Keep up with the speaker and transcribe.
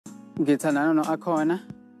Ngithandana no akhona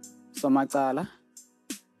somacala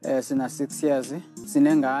sina 6 years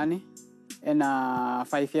sinengane ena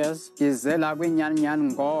 5 years ngize la kwiNyan Nyan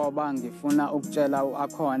ngoba ngifuna ukutshela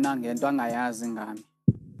uakhona ngento angayazi ngami.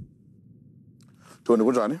 Tony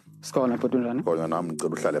kunjani? Sikhona futhi unjani? Khona nami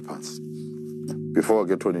ngicela uhlale phansi. Before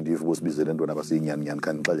ke Tony ndivuka usibizele ntwana abaseNyan Nyan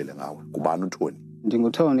kan ngixelele ngawe. Kubani uTony?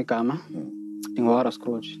 NginguTony igama. Ngingowara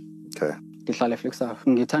Scrooge. Okay. Ngihlala eFlixaf.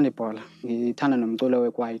 Ngithanda ibhola. Ngithanda nomculo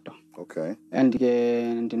wekwaito. Okay. And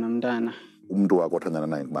ke ndinomntana. Umuntu wakho othandana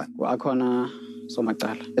naye ngubani? Akhona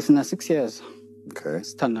somacala. Esina 6 years. Okay.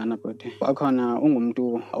 Sithandana futhi. Akhona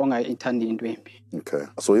ungumuntu ongayithandi into embi. Okay.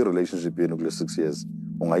 So your relationship yenu kule 6 years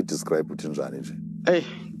ungayidescribe uthi njani nje? Hey,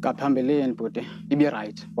 ngaphambeleni futhi ibe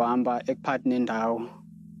right. Wahamba ekuphathi nendawo.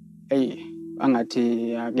 Hey,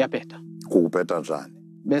 angathi kuyabhetha. Kubhetha njani?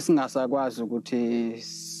 Bese ngasakwazi ukuthi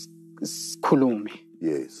sikhulume.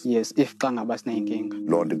 Yes, if xa ngaba sinenkinga.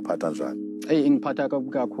 Lonto ikuphatha njani? Hey, ingiphatha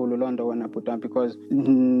kakhulu lonto wena bhuti because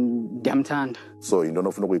ndiyamthanda. So into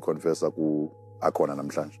ofuna ukuyiconfessa ku akhona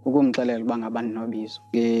namhlanje. Ukumxelela uba ngabani nobizo.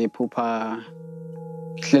 Ngiphupha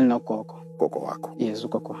hleli nogogo. Gogo wakho. Yes,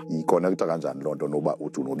 ugogo. Iconnecta kanjani lonto noba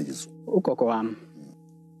uthi unobizo? Ugogo wami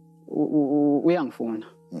uyangifuna.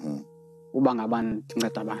 Uba ngabani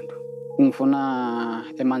ndinceda abantu. Ungifuna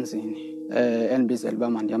emanzini. Enibizela uba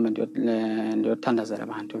mandihambe ndiyothandazela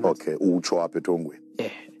abantu. Okay, utsho apha ethongweni.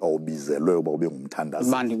 Awubizelwe uba ube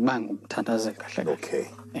ngumthandazi. Ngumthandazeli kahle. Okay.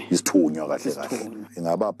 Isithunywa kahle kahle.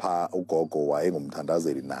 Ingaba pha ugogo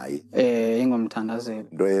wayengumthandazeli naye. Ingumthandazeli.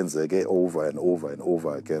 Into yenzeke over and over and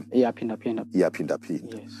over again. Iyaphinda.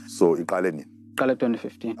 Yes. So iqale nini? Iqale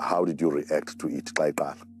 2015. How did you react to it xa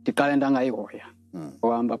iqala? Ndiqale ndangayihoya.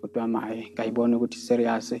 Ohamba bhuti wami hayi ngayibona ukuthi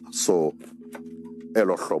serious. So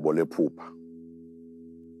elo hlobo lephupha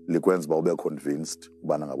likwenza ba ube convinced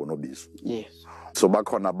ubana ngabona obizo. Yes. So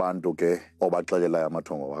bakhona abantu ke obaxelela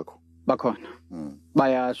amathongo wakho. Bakhona.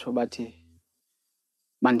 Bayasho bathi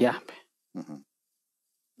mandihambe.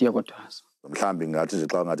 Ndiyokodwasa. Mhlambi ngathi nje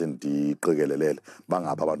xa ngathi ndiqikelelele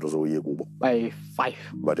bangapha abantu ozoyiye kubo. By 5.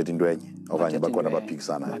 Bathethe into enye okanye bakhona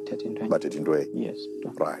abaphikisana. Bathethe into enye. Yes.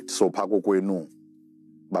 Right. So phako kwenu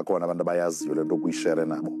bakhona abantu abayaziyo lento kuyishare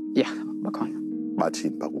nabo. Yeah, bakhona.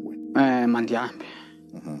 Bathini phako kwenu? Mandihambe.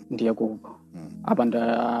 Ndiye kubo.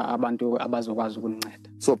 Abantu abazokwazi ukunceda.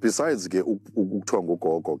 So besides ke ukuthiwa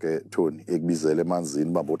ngogogo ke Tony ekubizela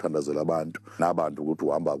emanzini bamba uthandazela abantu nabantu ukuthi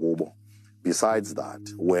uhamba kubo. Besides that,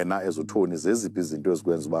 wena as uTony zeziphi izinto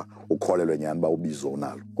ezikwenza uba ukholelwe nyani ba ubizo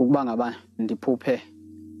unalo? Ukuba ngaba ndiphuphe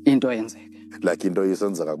into eyenzeke. Like into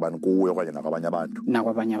isenzeka kubani kuwe okanye nakwabanye abantu?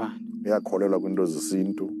 Nakwabanye abantu. Uyakholelwa kwinto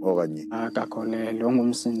zesintu okanye? Akakholelwa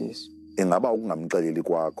ongumsindisi. Ingaba ukungamxeleli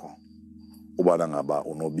kwakho ubana ngaba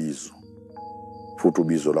unobizo futhi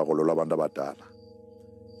ubizo lakho lo labantu abadala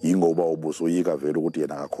yingoba ubusoyika vele ukuthi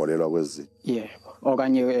yena akakholelwa kwezi. Yebo.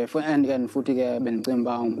 Okanye and futhi ke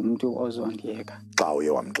bendicimba ngumuntu ozondiyeka. Xa uye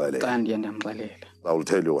wamxelela. Xa ndiye ndamxelela. I will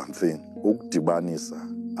tell you one thing. Ukudibanisa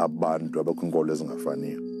abantu abakwinkolo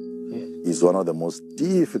ezingafaniyo is one of the most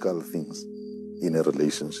difficult things in a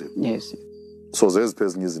relationship. Yes. So zeziphi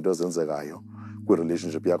ezinye izinto ezenzekayo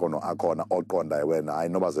kwi-relationship yakho noakhona oqondayo wena hayi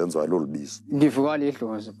noba zenziwa lolu bizo? Ngivuka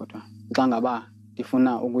lidlozi kodwa xa ngaba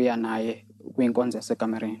ndifuna ukuya naye kwinkonzo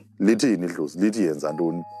yasekamereni. Lithini idlozi? Lithi yenza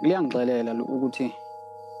ntoni? Liyangixelela ukuthi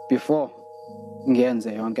before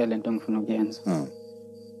ngiyenze yonke lento ngifuna ukuyenza.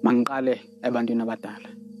 Mangiqale ebantwini abadala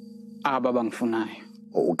aba bangifunayo.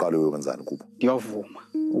 Uqale uyokwenzani kubo? Ndiyovuma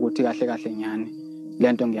ukuthi kahle nyani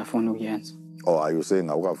lento ngiyafuna ukuyenza. Are you saying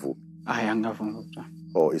awukavumi? Hayi angavumi ukutshana.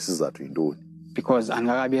 Isizathu yintoni? Because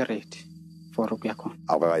angakabi ready for ukuya khona.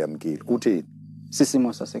 Awukayamkile. Kuthini?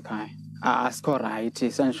 Sisimo sasekhaya. Asikho right,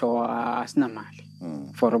 sensho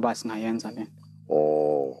asinamali for uba singayenza lento.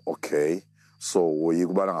 Okay. So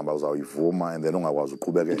uyikubana ngaba uzawuyivuma and then ungakwazi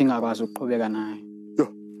uqhubeka. Ngingakwazi ukuqhubeka naye.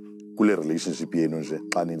 Kule relationship yenu nje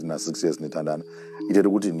xa nithi na 6 years nithandana ithetha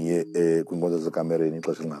ukuthi niye kwinkonzo zekamereni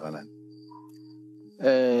ixesha lingakanani?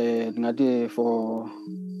 Ngathi for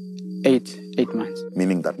 8 months.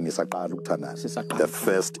 Meaning that nisaqala ukuthandana. The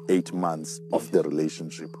first 8 months of the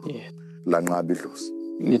relationship. Yeah. Lanqaba idlozi.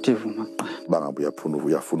 Lithi vuma kuqala. Bangabe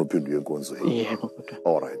uyafuna uphinde enkonzweni. Yebo kodwa.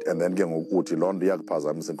 All right. And then ke ngokuthi lonto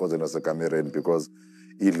iyakuphazamisa enkonzweni yasekamereni because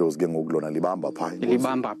idlozi ke ngokulona libamba pha.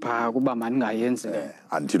 Libamba pha kuba mani ngayenzi le.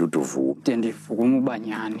 Until uvume. Ndivuma uba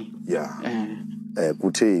nyani. Yeah.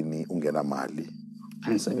 Kutheni ungena mali?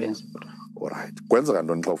 Andisebenzi kodwa. All right. Kwenza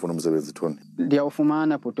ntoni xa ufuna umsebenzi Tony?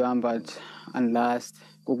 Ndiyawufumana bhuti wami but unlast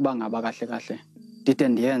kukuba ngaba kahle ndide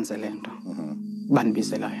ndiyenze lento.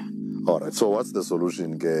 Banibizelayo. All right. So what's the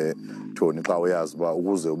solution ke Tony xa uyazi ba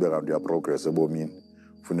ukuze ube kanti uya progress ebomini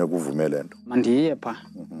Funeka uvume lento. Mandiye pha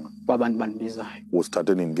kwabantu bandibizayo.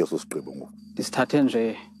 Usithathe nini ke sosigqibo ngoku? Ndisithathe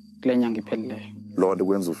nje kule nyanga iphelileyo. Loo nto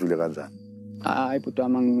kwenza ufile kanjani? Hayi bhuti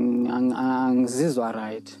wam angizizwa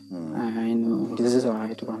right. Ndizizwa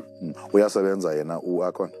right kwam. Uyasebenza yena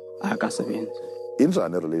akhona? Akasebenzi.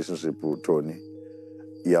 Injani relationship Tony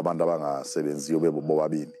yabantu abangasebenziyo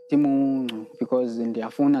bebobabini? Timuncu because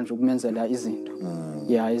ndiyafuna nje ukumenzela izinto.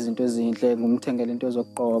 Ya izinto ezinhle ngumthengela into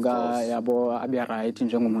ezokugqoka yabo abe right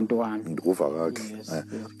njengomuntu wami. Ndikuva kahle.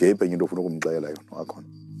 Ngeyiphi into ofuna ukumxela yona akhona?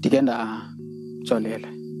 Ndike ndajolela.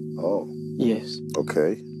 Oh. Yes.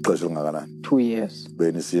 Okay. Xesha lingakanani? 2 years.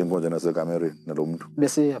 Benisiye enkonjeni nasekamereni nalo muntu?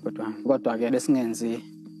 Bese bhuti wami kodwa ke besingenzi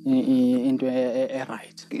into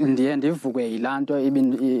right. Ndiye ndivukwe yilanto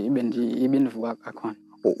ibindivuka kakhona.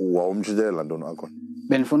 Wawumtshitelela ntoni akhona?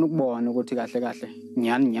 Benifuna ukubona ukuthi kahle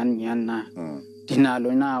Nyan na.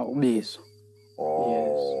 Dinalo na ubizo.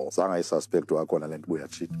 Oh. Sanga isuspect wakhona lento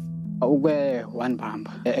buyachita. Ukwe one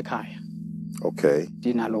bamba ekhaya. Okay.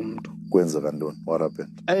 Dinalo umuntu. Kwenzeka ntoni? What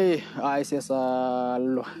happened? Hayi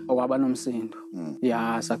siyasalwa waba nomsindo.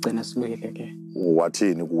 Ya sagcina silwile ke.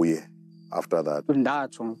 Wathini kuye after that?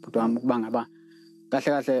 Ndatsho bhuti wami ukuba ngaba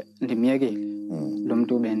kahle ndimyekile. Lo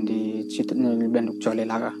muntu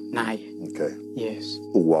bendikujolela naye. Okay. Yes.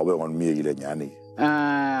 Wabe ngonimyekile nyani?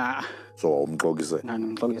 So umxokise.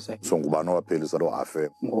 Ngimxokise. So ngubani owaphelisa lo affair?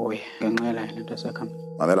 Ngoye ngenxela lento esekhamba.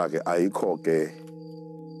 Mamela ke ayikho ke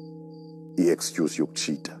i-excuse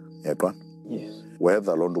yokucheata. Yaqwa? Yes.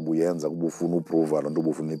 Whether loo nto buyenza kubufuna uprova loo nto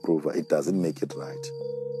bufuna iprova, it doesn't make it right.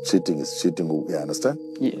 Cheating is cheating, you understand?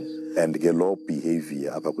 Yes. And ke law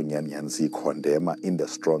behavior apha kuNyan Nyan siyikondema in the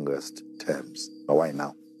strongest terms. Why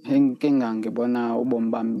now? Inkinga ngibona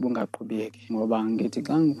ubomi bami bungaqhubeki ngoba ngithi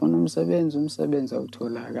xa ngifuna umsebenzi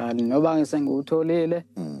awutholakali noba ngisengiwutholile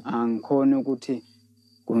angikhona ukuthi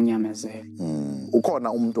kunyamezele.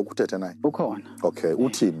 Ukhona umuntu okuthethe naye? Ukhona. Okay,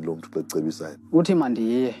 uthini lo muntu xecebisayo? Uthi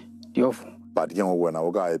mandiye ndiyovuma. But ke ngoku wena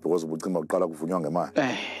okayi because ubucinga uqala kuvunywa ngemali.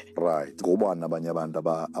 Right. Ngobani abanye abantu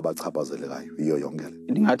abachaphazelekayo iyo yonke le?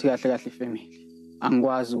 Ndingathi kahle ifamily.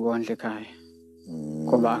 Angikwazi ukondla ekhaya.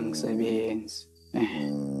 Ngoba angisebenzi.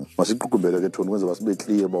 Masiququbele ke Thoni kwenza basibe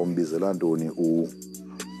clear ba umbizela ntoni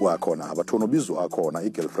wakhona abathona ubizo akhona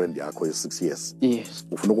igirlfriend yakho ye6 years. Yes.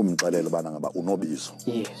 Ufuna ukumxelela bana ngaba unobizo.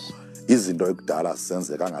 Yes. Izinto ekudala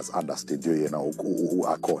senzeka angazi understand yena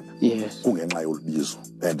akhona. Yes. Kungenxa yolubizo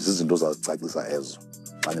and izinto zazicacisa ezo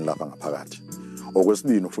xa nilapha ngaphakathi.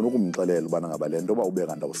 Okwesibini ufuna ukumxelela bana ngaba lento ba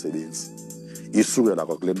ubeka ndawo usebenzi isukela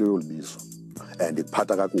kwakulento yolubizo and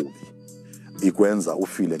ikuphatha kakubi. Ikwenza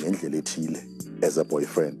ufile ngendlela ethile as a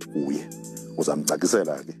boyfriend kuye.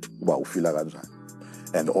 Uzamcacisela ke uba ufila kanjani.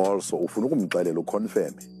 And also ufuna ukumxelela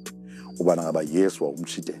uconfirm ubana ngaba yes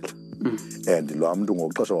wawumchitela. And lo muntu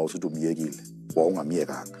ngoxesha wawusithi umyekile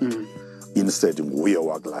wawungamyekanga. Instead nguye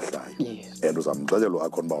wakulahlayo. And uzamxelela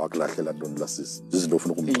akhona ba wakulahlela ntoni lasisi. Izinto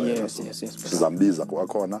ufuna ukumxelela. Yes. Sizambiza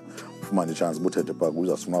kwakhona ufumane chance buthethe pha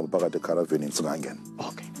uzasuma phakathi ecaravan singangena.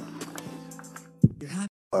 Okay.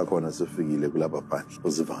 Akhona sifikile kulapha phandle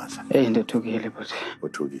uziva kanjani? Ndethukile but.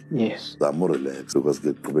 Uthuki? Yes. Zama relax because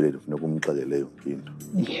ke kuqhubelele funeka umxelele yonke into.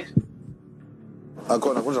 Yes.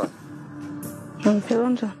 Akhona kunjani? Ngiphila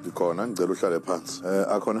njani? Ikhona ngicela uhlale phansi.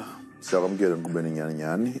 Akhona siyakwamkela enqubeni Nyan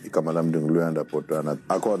Nyan igama lami ngiluyanda bhodwana.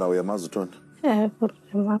 Akhona uyamazi uThoni?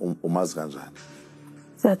 Bhodwana. Umazi kanjani?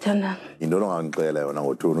 Siyathandana. Into ongangixela yona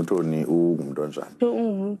ngoThoni uThoni ungumuntu onjani?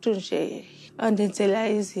 Ungumuntu nje andenzela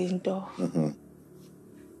izinto.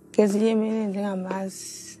 Ngezinye imini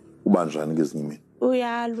ndingamazi. Ubanjani ngezinye imini?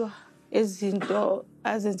 Uyalwa izinto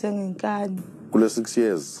azenze ngenkani. Kule 6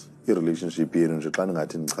 years i-relationship yenu nje xa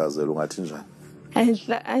ningathi nichazela ungathi njani?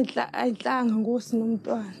 Ayidlanga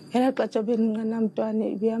ngosinomntwana. Yena xatsha beninganamntwana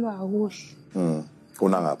ibihamba kakuhle.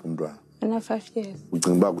 Unangaphi umntwana? Ana 5 years.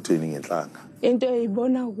 Ucinga uba kutheni ngenhlanga? Into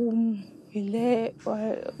eyibona kum ile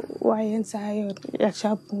wayenzayo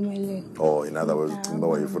yashaphumelela. Oh, in other words ucinga uba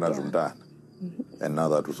wayefuna nje umntwana. And now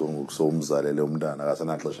that usomzalele umntana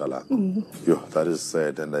akasenaxesha lakho. Yo, that is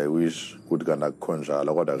sad and I wish ukuthi kana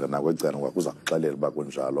kukhonjalo kodwa ke nakwegcana kwakuza kuxelela uba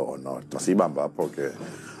kunjalo or not. Masiyibamba apho ke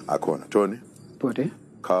akhona. Thoni? Bhuti.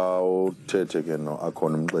 Khawuthethe ke no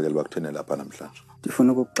akhona umxelele bakuthene lapha namhlanje.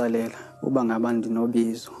 Ndifuna ukukuxelela uba ngaba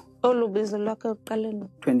ndinobizo. Olubizo lakhe uqaleni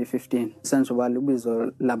 2015 senzo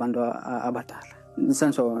balubizo labantu abadala.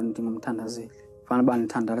 Senzo ndingumthandazeli. Fanele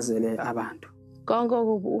bandithandazele abantu. Konke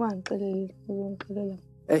ungangixeleli ungixelela.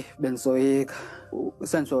 Bensoyika.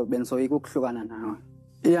 Senzo bensoyika ukuhlukana nawe.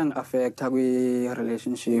 Iyangi-affecta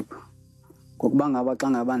kwi-relationship. Ngokuba ngaba xa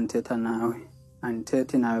ngaba ndithetha nawe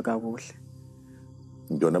andithethi nawe kakuhle.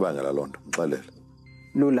 Ntoni ebangela loo nto mxelele?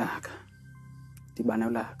 Lulaka. ndidibana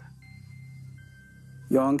ulaka.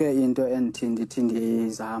 Yonke into ndithi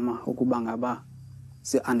ndiyizama ukuba ngaba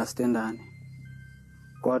si-understandane.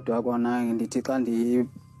 Kodwa kona ndithi xa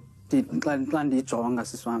ndiyijonga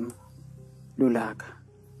siswami lulaka,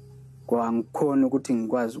 kwangikhona ukuthi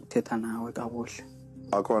ngikwazi ukuthetha nawe kakuhle.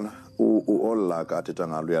 Akhona olaka athetha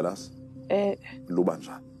ngalo uyalazi? Luba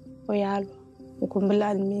njani? Uyalo.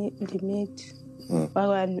 Ngikhumbula ndimithi.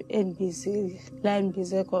 Bakwani endibizile. La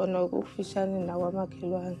endibize khona ukufishane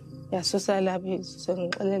nakwamakhelwane. Yasusa lapho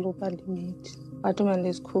sengixelela ukuba ndimithi. Wathi uma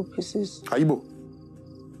ndisikhuphe isisu. Hayibo.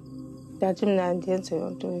 Ndathi mina ndiyenze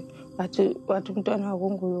yonto. Wathi umntwana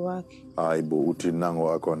wakunguye wakhe. Hayibo, uthini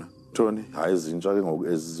nango akhona? Tony, hayi izintsha ke ngoku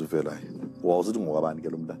ezivelayo. Wawusithi ngokwabani ke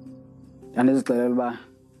lo mntana? Ndandizixelela uba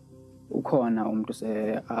ukhona umuntu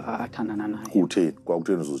athandana naye. Utheni?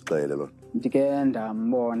 Kwakutheni uzixelele lona? Ndike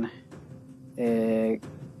ndambona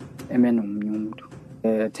nomunye umuntu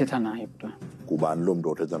thetha naye mntwana. Kubani lo muntu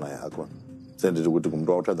othetha naye akhona? Sendithi ukuthi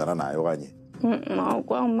ngumuntu othandana naye okanye?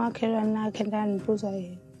 Kwangumakhelwane nakhe ndandibuza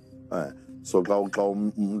yena. So xa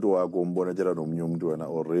umuntu wakho umbona ethetha nomunye umuntu wena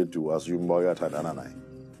already wasiyuma uba uyathandana naye?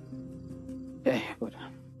 Kodwa.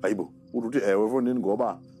 Hayibo, uthi ewe fondini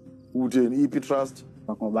ngoba utheni iphi trust?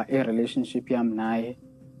 Ngoba i-relationship yam naye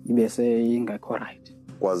ibe seyingekho right.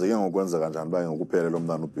 Kwaze ke ngokwenza kanjani uba ngokuphele lo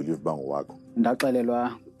mntana ubelieve uba ngowakho?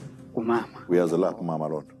 Ndaxelelwa ngumama. Uyazi lapho umama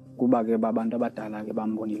loo nto? Kuba ke babantu abadala ke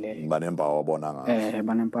bambonileyo. Banempawu abona ngazo.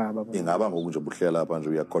 Banempawu ababona. Ingaba ngoku nje buhlela apha nje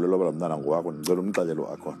uyakholelwa uba lo mntana ngowakho? Ndicela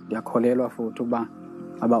umxelelo akhona. Ndiyakholelwa futhi ukuba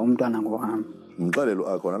umntwana ngowami. Umxelelo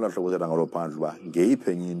akhona laa hlobo uthetha ngalo phandle uba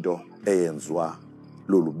ngeyiphi enye into eyenziwa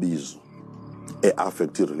lolu bizo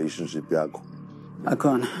e-affect i-relationship yakho?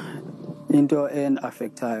 Akhona into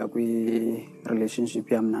en-affectayo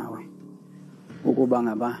kwi-relationship yam nawe ukuba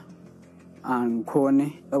ngaba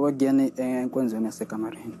angikhoni okuyeni enkonzweni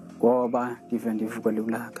yasekamareni ngoba ndive ndivukele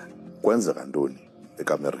ulaka. Kwenzeka ntoni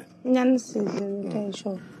ekamereni? Unyanisile into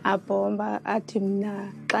ayisho. Abhomba athi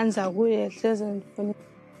mina xa ndiza kuye hleze ndifuna.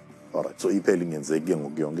 Alright, so iphele ingenzeki ke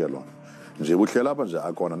ngoku yonke loo nto. Nje buhlela apha nje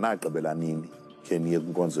akhona nagqibela nini khe niye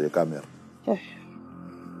kwinkonzo yekamera?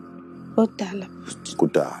 Kudala.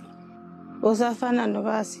 Kudala. Usafana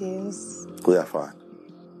noba siyenzi. Kuyafana.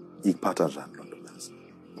 Ikuphatha njani loo nto lezo?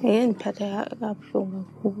 Ndiphatha kabuhlungu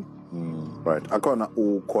kakhulu. Right, akhona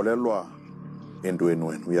ukholelwa entweni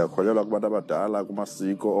wena? Uyakholelwa kubantu abadala,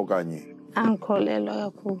 kumasiko okanye? Angikholelwa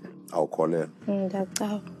kakhulu. Awukholelwa?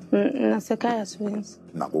 Ndiyacawa. Nasekhaya siwenzi.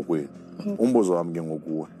 Nakokwenu. Umbuzo wami ke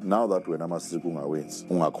ngokuwe, now that wena amasiko ungawenzi,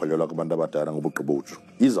 ungakholelwa kubantu abadala ngoba ugqiba utsho,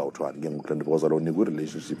 izawuthwani ke ngoku le nto because kaloku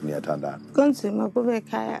nikwi-relationship niyathandana? Kunzima kube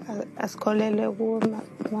ekhaya asikholelwe kuwo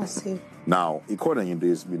amasiko. Now, ikhona into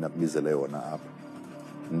yesibini akubizele yona apha.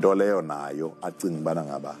 Nto leyo nayo acinga ubana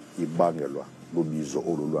ngaba ibangelwa lubizo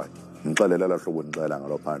olu lwakhe. Ndixelela laa hlobo ndixelela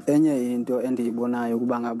ngalo phandle. Enye into endiyibonayo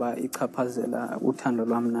ukuba ngaba ichaphazela uthando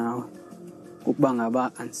lwam nawe ukuba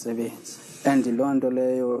ngaba andisebenzi. And loo nto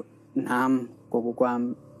leyo nam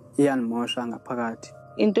ngokukwam iyanimosha ngaphakathi.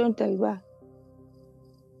 Into endala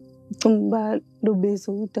uba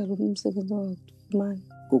lubizo udala umsebenzi wakhe.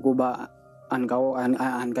 Kukuba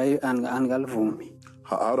angalivumi.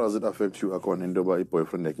 How does it affect you akhona into yoba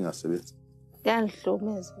i-boyfriend yakhe ingasebenzi?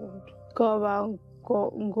 Yandihlumeza loo nto ngoba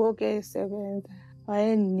ngoku esebenza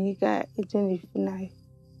wayendinika into endiyifunayo,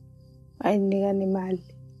 wayendinika nemali.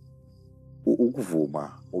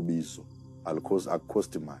 Ukuvuma ubizo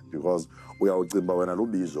akukhosti imali because uyawucimba wena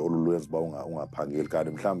lubizo olulwenza uba ungaphangeli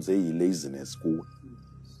kanti mhlawumbi seyi-laziness kuwe.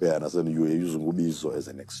 And you are using ubizo as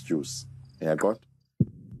an excuse. Uyaqonda?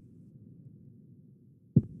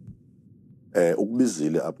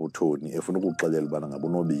 Ukubizile apho uTony efuna ukuxelela ubana ngabe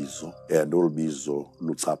unobizo and olubizo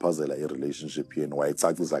luchaphazela i-relationship yenu,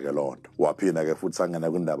 wayicacisa ke loo nto. Waphinda ke futhi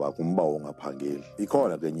sangena kwindaba yakho umba wongaphangeli.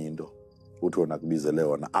 Ikhona ke enye into uTony akubizele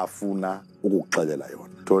yona afuna ukukuxelela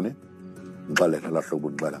yona. Tony, ngixelela laa hlobo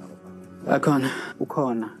undixela ngalo.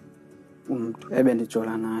 Ukhona umuntu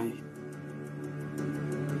ebendijola naye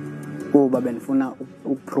kuba bendifuna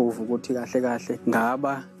ukuprove ukuthi kahle kahle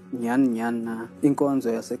ngaba Nyan Nyan na inkonzo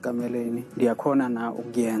yasekameleni ndiyakhona na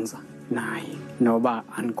ukuyenza naye noba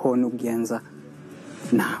andikhona ukuyenza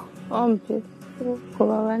nawe. Ompe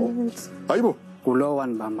ngoba baninzi. Hayibo, kulo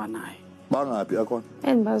wanibamba naye. Bangaphi akhona?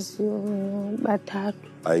 Endibaziyo bathathu.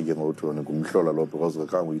 Hayi ke ngoTony kumhlola lo because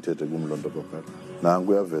khange uyithethe kumlonto phakathi.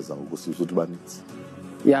 Nanku uyaveza ngokusisa ukuthi baninzi.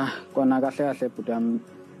 Ya, kona kahle kahle bhutam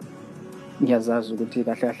ngiyazazi ukuthi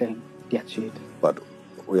kahle kahle ndiyachita. But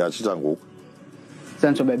uyachita ngoku?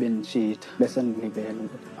 Senzo bebenditshita bese ndilibele.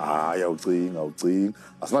 Hayi awucinga.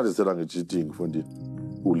 Asinathi sithela nge-cheating mfondini.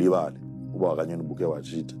 Ulibale uba kanye ubuke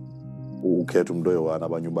wachita. Ukhetha umuntu oyi-one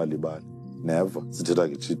abanye ubalibale. Never. Sithetha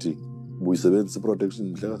nge-cheating. Buyisebenzisa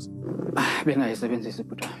i-protection mhlekazi? Bengayisebenzisi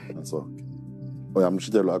bhuti wami. That's okay.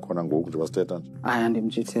 Uyamtshitela akhona ngoku nje basithetha nje? Hayi,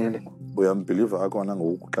 andimtshithele. Uyambhiliva akhona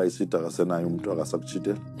ngoku xa isida akasenayo umuntu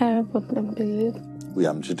akasakutshitela? But ndiyambhiliva.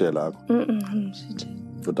 Uyamtshitela akho? Andimtshitheli.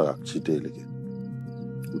 Kodwa akakutshiteli ke.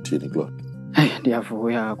 Uthini kuloo nto? Hayi,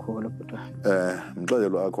 ndiyavuya kakhulu bhuti wami.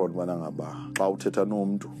 Mxelelo akhona ubana ngaba xa uthetha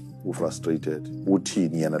nomntu ufrustrated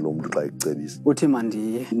uthini yena lo muntu xa ekucebisa? Uthi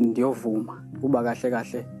mandiye ndiyovuma uba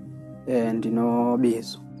kahle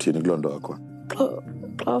ndinobizo. Uthini kuloo nto akhona?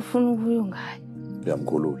 Xa ufuna ukuya ngayo.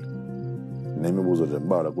 Uyamkhulula. Nemibuzo nje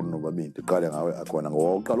mbala kunobabini. Ndiqale ngawe akhona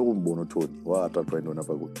ngoba uqala ukumbona uThoni wathathwa yintoni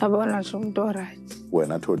apha kuyo. Abona nje umuntu oright.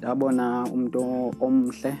 Wena Thoni? Ndabona umuntu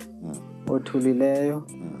omhle, othulileyo,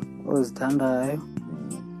 ozithandayo.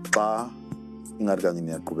 Xa ingathi kanye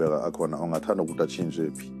niyaqhubeka akhona ungathanda ukuthi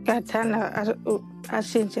atshintshe phi? Ngathanda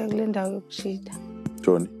ashintshe kule ndawo yokushida.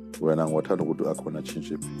 Thoni, wena ngothanda ukuthi akhona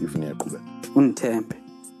atshintshe phi if niyaqhubeka? Undithembe.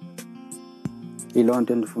 Yiloo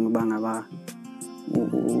nto endifuna uba ngaba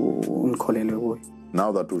undikholelwe kuyo.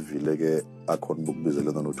 Now that uvile ke akhona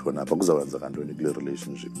ukubizela noThoni apha kuzawenza kantoni kule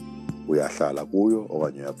relationship? Uyahlala kuyo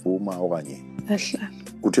okanye uyaphuma okanye? Ahlala.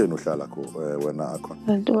 Kutheni uhlala kho wena akhona?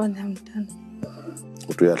 Abantu bandamthanda.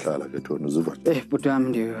 Uthi uyahlala ke Thoni uziva nje? Bhuti wami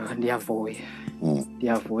ndiyavuya.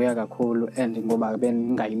 Ndiyavuya kakhulu and ngoba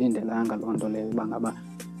bengingayilindelanga loo nto leyo uba ngaba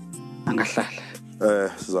angahlala.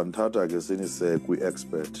 Sizanithatha ke sinise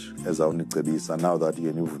kwi-expert ezawunicebisa now that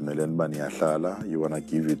yena ivumelene uba niyahlala, you wanna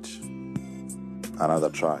give it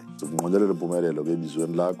another try. Sikunqonelela impumelelo ke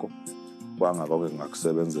elizweni lakho kwangako ke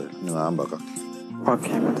ngakusebenzela ningahamba kahle.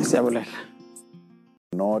 Okay, but siyabulela.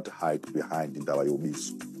 Not hide behind indaba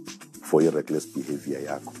yobizo for i-reckless behavior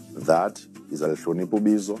yakho. That is alihlonipha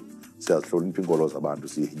ubizo, siyazihlonipha inkolo zabantu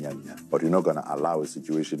siyinyanya. But you're not gonna allow a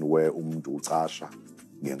situation where umuntu ucasha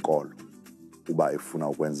ngenkolo uba efuna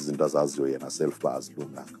ukwenza izinto azaziyo yena self ba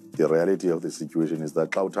azilunganga. The reality of the situation is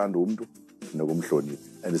that xa uthanda umuntu nokumhlonipha.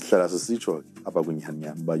 And isihlala sisitsho apha kwiNyan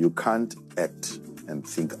Nyan but you can't act and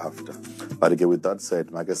think after. But again, with that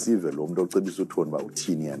said, make sive lo muntu ocebisa uThoni ba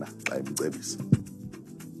uthini yena xa emcebisa.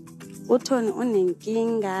 uThoni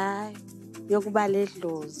unenkinga yokuba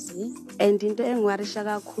ledlozi and into engiwarisha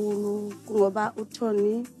kakhulu ngoba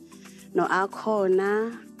uThoni no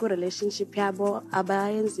akhona ku relationship yabo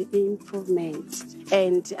abayenzi improvement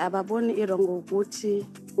and ababoni irongo ukuthi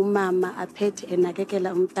umama aphethe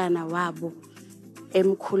enakekela umntana wabo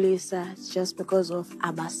emkhulisa just because of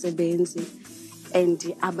abasebenzi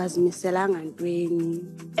and abazimiselanga ntweni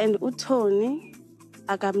and uThoni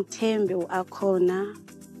akamthembe uakhona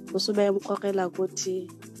usube emkhokhela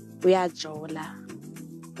ukuthi uyajola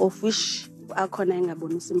of which akhona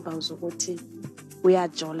engabonisa impawu zokuthi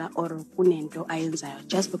uyajola or kunento ayenzayo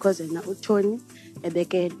just because yena uThoni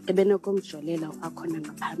ebenokumjolela akhona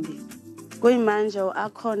ngaphambili kuyimanje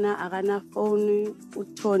akhona akana phone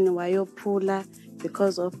uThoni wayophula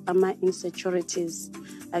because of ama insecurities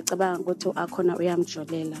acabanga ukuthi akhona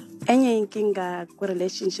uyamjolela enye inkinga ku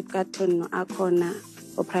relationship kaThoni no akhona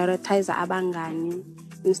prioritize abangani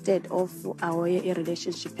instead of our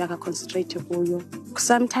relationship yaka concentrate kuyo.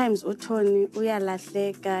 Sometimes uThoni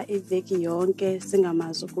uyalahleka iveki yonke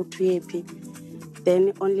singamazi ukuthi uyephi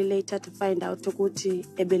then only later to find out ukuthi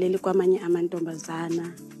ebeleli kwamanye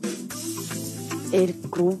amantombazana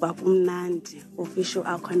egruba kumnandi official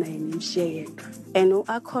akhona yemshiye yedwa and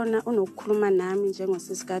akhona unokukhuluma nami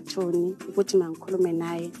njengosisi kaThoni ukuthi mangikhulume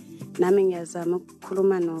naye nami ngiyazama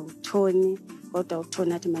ukukhuluma noThoni kodwa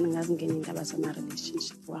uThoni athi manje ngazingena indaba zama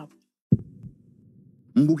relationship wabo.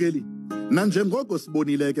 Mbukeli nanjengoko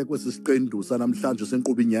sibonile ke kwesisiqendu sanamhlanje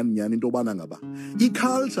senkqubo iNyan Nyan into bana ngaba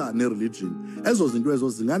iculture nereligion ezo zinto ezo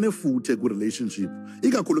zinganefuthe ku relationship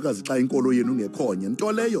ikakhulukazi xa inkolo yenu ngekhonye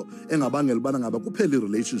nto leyo engabangela bana ngaba kuphela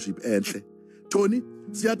irelationship enhle. Thoni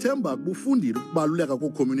siyathemba kubufundile ukubaluleka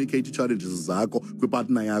ko-communicate challenges zakho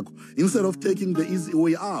kwipartner yakho instead of taking the easy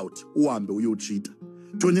way out uhambe uyochita.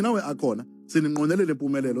 Thoni nawe akhona sininqonelela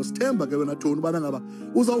impumelelo sithemba ke wena Thoni bana ngaba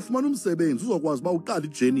uzawufumana umsebenzi uzokwazi ba uqala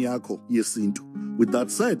ijourney yakho yesintu. With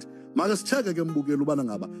that said, maka sicheke ke mbukeli ubana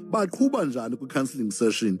ngaba baqhuba njani kwi-counseling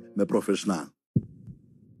session ne-professional.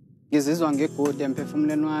 Ngizizwa ngegood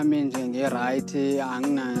emphefumulweni wami nje nge-right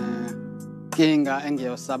anginankinga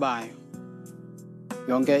engiyosabayo.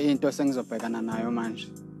 Yonke into sengizobhekana nayo manje.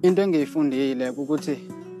 Into engiyifundile ukuthi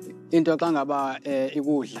into xa ngaba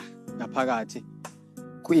ikudla ngaphakathi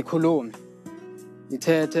kuyikhulume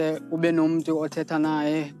ithethe ube nomuntu othetha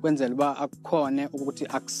naye kwenzela uba akukhone ukuthi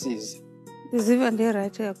akusize. Iziva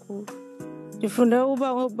ndi-right kakhulu. Ndifunda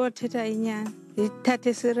uba bothetha inyani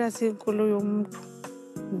ndithathe serious inkolo yomuntu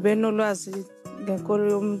ndibe nolwazi ngenkolo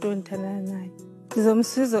yomuntu ondithandana naye.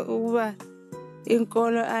 Ngizomsiza ukuba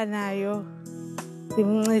inkolo anayo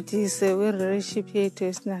imncedise kwi-relationship yethu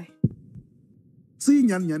esinayo.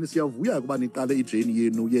 Nyan Nyan siyavuya ukuba niqale ijeni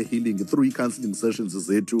yenu ye-healing through i-counseling sessions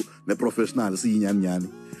zethu ne-professional Nyan Nyan.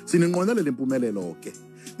 Sininqwenele le mpumelelo ke.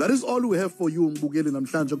 That is all we have for you mbukeli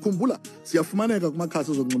namhlanje. Khumbula siyafumaneka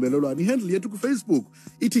kumakhasi zonxibelelwano. I-handle yethu ku-Facebook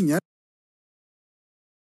ithi Nyan